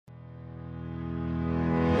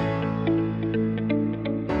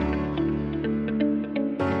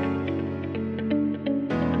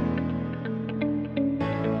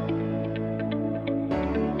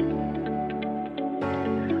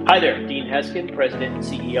Hi there, Dean Heskin, President and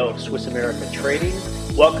CEO of Swiss America Trading.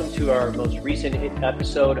 Welcome to our most recent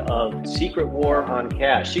episode of Secret War on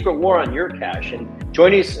Cash, Secret War on Your Cash. And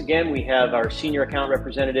joining us again, we have our Senior Account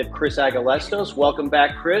Representative, Chris Agolestos. Welcome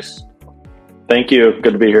back, Chris. Thank you.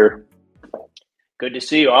 Good to be here. Good to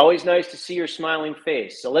see you. Always nice to see your smiling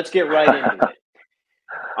face. So let's get right into it.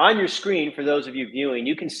 On your screen, for those of you viewing,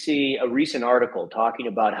 you can see a recent article talking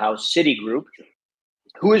about how Citigroup,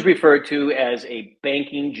 who is referred to as a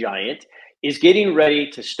banking giant, is getting ready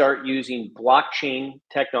to start using blockchain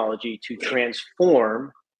technology to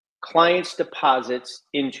transform clients' deposits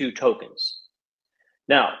into tokens.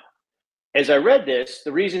 Now, as I read this,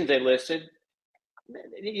 the reasons they listed,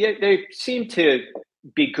 they seem to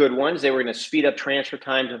be good ones. They were going to speed up transfer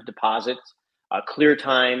times of deposits, clear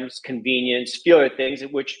times, convenience, a few other things,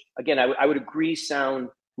 which, again, I would agree sound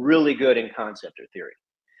really good in concept or theory.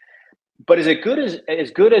 But as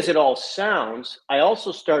good as it all sounds, I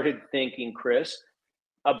also started thinking, Chris,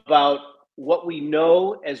 about what we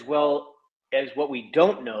know as well as what we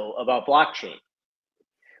don't know about blockchain.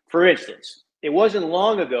 For instance, it wasn't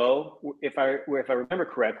long ago, if I remember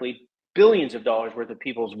correctly, billions of dollars worth of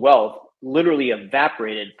people's wealth literally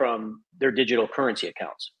evaporated from their digital currency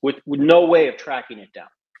accounts with no way of tracking it down.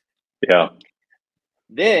 Yeah.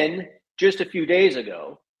 Then, just a few days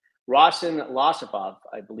ago, Rasen Lasipov,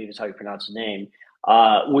 I believe is how you pronounce the name,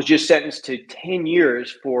 was just sentenced to 10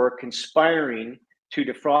 years for conspiring to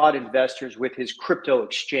defraud investors with his crypto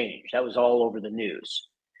exchange. That was all over the news.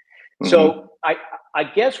 Mm-hmm. So I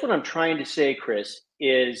guess what I'm trying to say, Chris,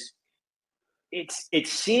 is it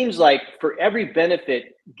seems like for every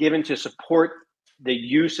benefit given to support the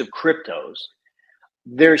use of cryptos,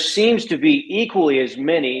 there seems to be equally as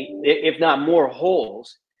many, if not more,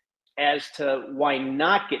 holes as to why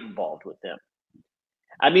not get involved with them.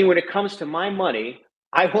 I mean, when it comes to my money,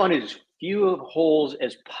 I want as few holes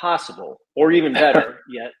as possible, or even better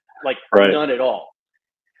yet, like right. None at all.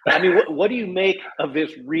 I mean, what do you make of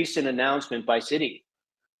this recent announcement by Citi?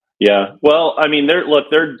 Yeah, well, I mean,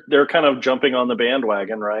 they're kind of jumping on the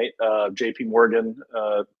bandwagon, right? JP Morgan,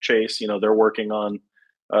 Chase, they're working on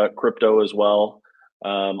crypto as well.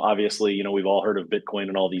 Obviously, we've all heard of Bitcoin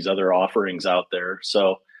and all these other offerings out there.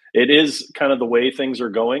 So it is kind of the way things are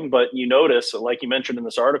going, but you notice, like you mentioned in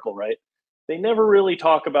this article, right? They never really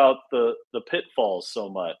talk about the pitfalls so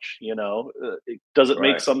much, Does it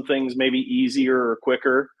make some things maybe easier or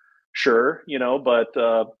quicker? Sure, but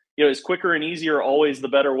is quicker and easier always the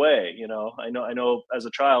better way? I know as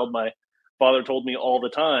a child, my father told me all the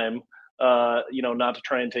time, not to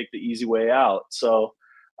try and take the easy way out. So,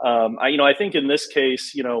 I think in this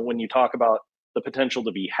case, when you talk about the potential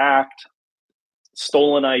to be hacked,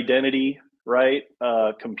 stolen identity, right?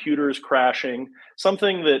 Computers crashing,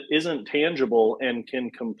 something that isn't tangible and can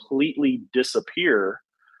completely disappear.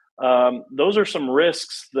 Those are some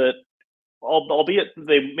risks that, albeit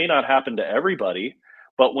they may not happen to everybody,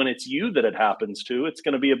 but when it's you that it happens to, it's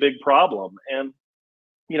going to be a big problem. And,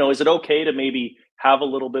 is it okay to maybe have a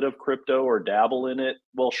little bit of crypto or dabble in it?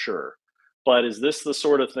 Well, sure. But is this the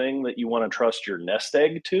sort of thing that you want to trust your nest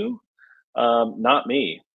egg to? Not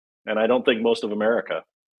me. And I don't think most of America.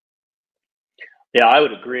 Yeah, I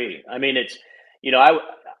would agree. I mean, it's,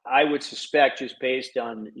 I would suspect, just based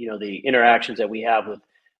on, the interactions that we have with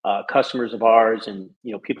customers of ours and,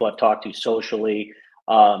 people I've talked to socially,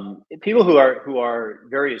 people who are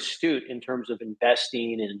very astute in terms of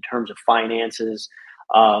investing and in terms of finances.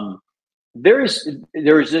 There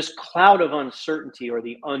is this cloud of uncertainty or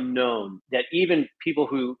the unknown that even people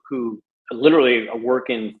who literally work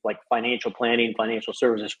in like financial planning, financial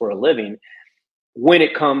services for a living, when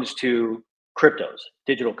it comes to cryptos,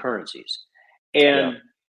 digital currencies. And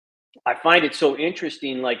I find it so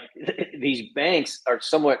interesting, like these banks are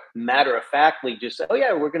somewhat matter-of-factly just say, oh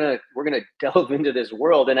yeah, we're gonna delve into this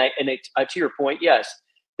world. And to your point, yes,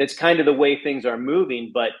 that's kind of the way things are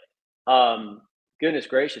moving, but goodness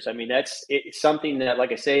gracious, I mean, it's something that,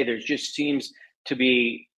 like I say, there just seems to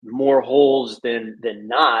be more holes than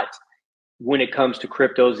not when it comes to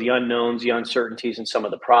cryptos, the unknowns, the uncertainties, and some of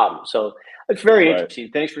the problems. So it's very interesting.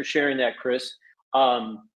 Thanks for sharing that, Chris.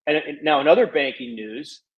 And now in other banking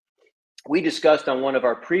news, we discussed on one of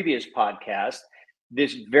our previous podcasts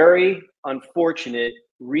this very unfortunate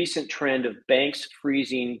recent trend of banks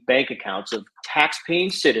freezing bank accounts of tax-paying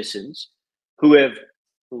citizens who have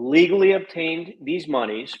legally obtained these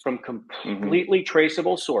monies from completely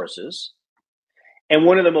traceable sources. And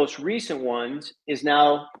one of the most recent ones is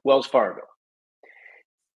now Wells Fargo.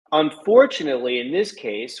 Unfortunately, in this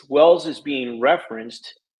case, Wells is being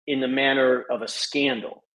referenced in the manner of a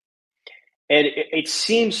scandal. And it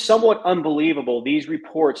seems somewhat unbelievable, these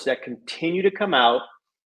reports that continue to come out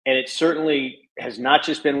and it certainly has not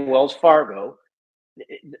just been Wells Fargo,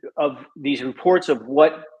 of these reports of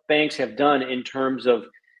what banks have done in terms of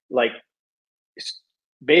like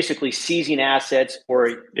basically seizing assets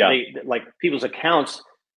or like people's accounts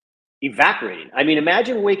evaporating. I mean,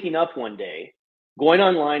 imagine waking up one day, going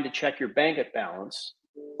online to check your bank balance,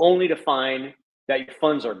 only to find that your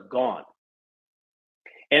funds are gone.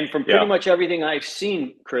 And from pretty much everything I've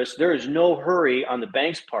seen, Chris, there is no hurry on the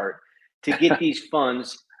bank's part to get these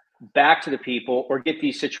funds back to the people or get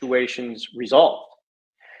these situations resolved.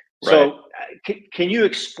 So can you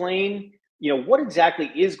explain, what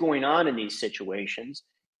exactly is going on in these situations?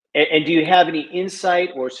 And do you have any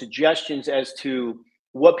insight or suggestions as to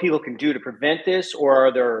what people can do to prevent this, or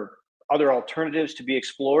are there other alternatives to be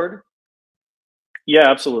explored? Yeah,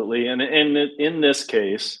 absolutely. And in this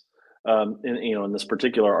case, in this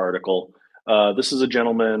particular article, this is a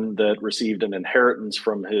gentleman that received an inheritance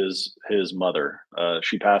from his mother.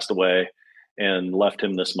 She passed away and left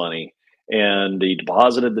him this money, and he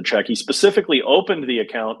deposited the check. He specifically opened the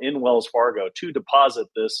account in Wells Fargo to deposit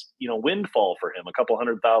this, windfall for him, a couple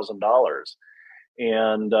 $100,000.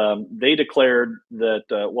 And they declared that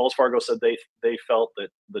Wells Fargo said they felt that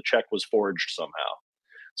the check was forged somehow.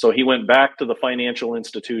 So he went back to the financial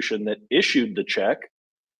institution that issued the check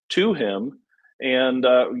to him and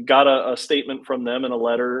got a statement from them in a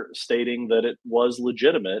letter stating that it was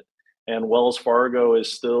legitimate, and Wells Fargo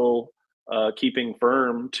is still keeping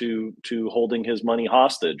firm to holding his money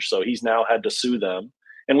hostage. So he's now had to sue them.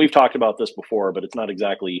 And we've talked about this before, but it's not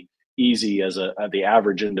exactly easy as the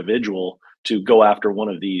average individual to go after one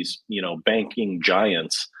of these, banking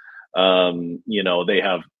giants. They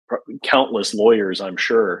have countless lawyers, I'm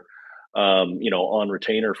sure, on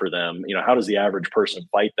retainer for them. How does the average person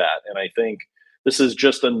fight that? And I think this is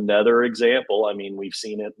just another example. I mean, we've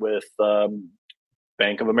seen it with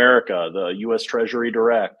Bank of America, the U.S. Treasury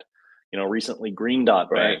Direct, recently Green Dot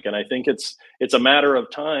Bank. And I think it's a matter of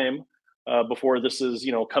time before this is,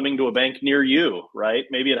 coming to a bank near you, right?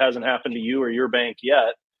 Maybe it hasn't happened to you or your bank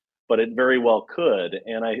yet, but it very well could.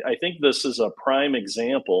 And I think this is a prime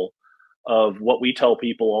example of what we tell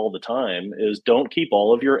people all the time is don't keep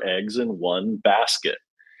all of your eggs in one basket.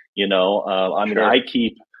 Mean,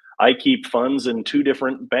 I keep funds in two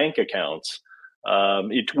different bank accounts,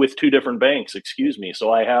 with two different banks, excuse me.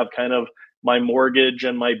 So I have kind of my mortgage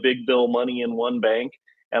and my big bill money in one bank,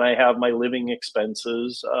 and I have my living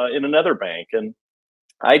expenses in another bank. And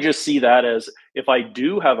I just see that as, if I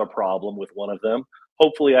do have a problem with one of them,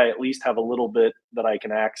 hopefully I at least have a little bit that I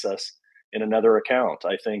can access in another account.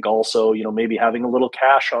 I think also, maybe having a little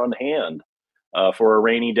cash on hand for a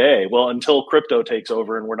rainy day. Well, until crypto takes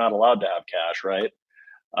over and we're not allowed to have cash, right?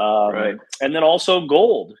 And then also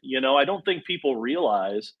gold. I don't think people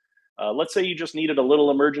realize, let's say you just needed a little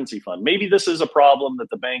emergency fund. Maybe this is a problem that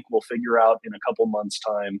the bank will figure out in a couple months'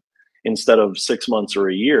 time instead of 6 months or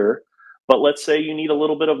a year. But let's say you need a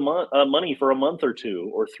little bit of money for a month or two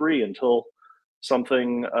or three until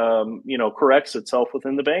something, corrects itself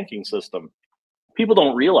within the banking system. People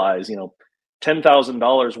don't realize,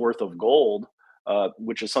 $10,000 worth of gold,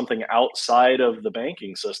 which is something outside of the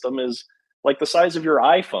banking system, is like the size of your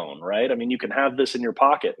iPhone, right? I mean, you can have this in your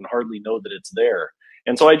pocket and hardly know that it's there.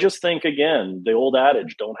 And so I just think, again, the old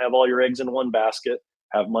adage, don't have all your eggs in one basket,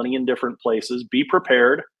 have money in different places, be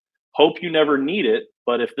prepared, hope you never need it.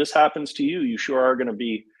 But if this happens to you, you sure are going to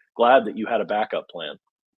be glad that you had a backup plan.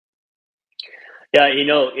 Yeah,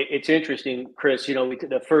 it's interesting, Chris.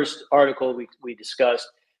 The first article we discussed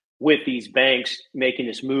with these banks making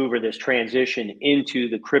this move or this transition into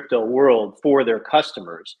the crypto world for their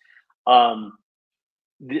customers,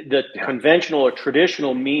 the conventional or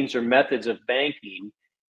traditional means or methods of banking,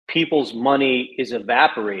 people's money is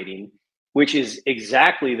evaporating, which is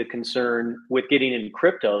exactly the concern with getting into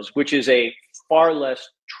cryptos, which is a far less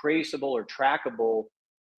traceable or trackable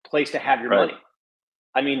place to have your money.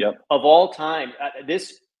 I mean, of all time,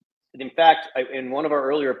 in fact, in one of our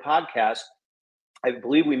earlier podcasts, I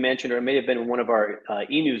believe we mentioned, or it may have been in one of our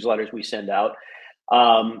e-newsletters we send out,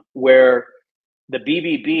 where the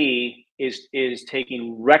BBB is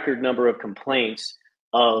taking record number of complaints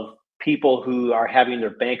of people who are having their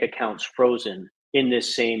bank accounts frozen in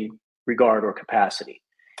this same regard or capacity.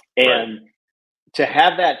 And to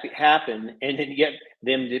have that happen and then yet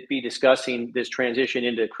them to be discussing this transition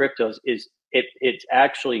into cryptos it's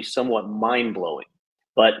actually somewhat mind blowing.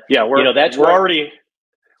 But we're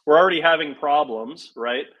already having problems,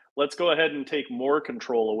 right? Let's go ahead and take more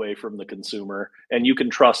control away from the consumer, and you can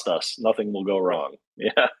trust us. Nothing will go wrong.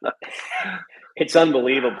 Yeah. It's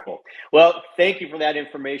unbelievable. Well, thank you for that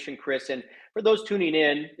information, Chris. And for those tuning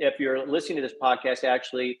in, if you're listening to this podcast,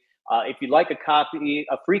 actually, If you'd like a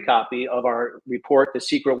free copy of our report, The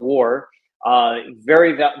Secret War,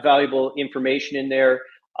 very valuable information in there.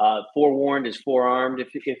 Forewarned is forearmed, if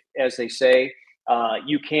as they say.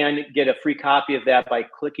 You can get a free copy of that by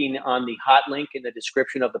clicking on the hot link in the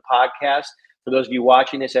description of the podcast. For those of you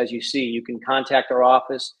watching this, as you see, you can contact our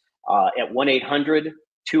office at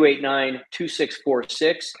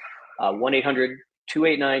 1-800-289-2646,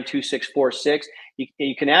 1-800-289-2646.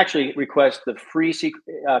 You can actually request the free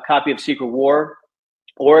copy of Secret War,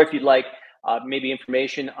 or if you'd like maybe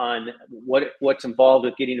information on what's involved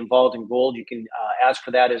with getting involved in gold, you can ask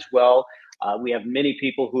for that as well. We have many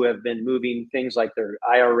people who have been moving things like their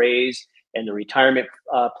IRAs and the retirement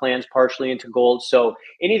plans partially into gold. So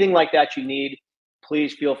anything like that you need,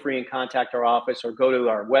 please feel free and contact our office or go to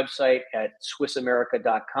our website at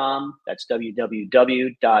SwissAmerica.com. That's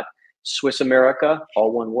www.SwissAmerica,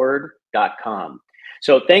 all one word, .com.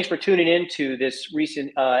 So thanks for tuning in to this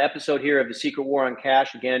recent episode here of The Secret War on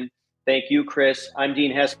Cash. Again, thank you, Chris. I'm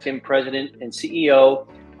Dean Heskin, President and CEO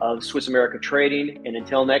of Swiss America Trading. And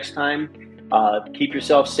until next time, keep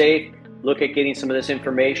yourself safe. Look at getting some of this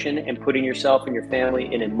information and putting yourself and your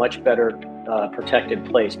family in a much better protected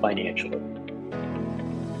place financially.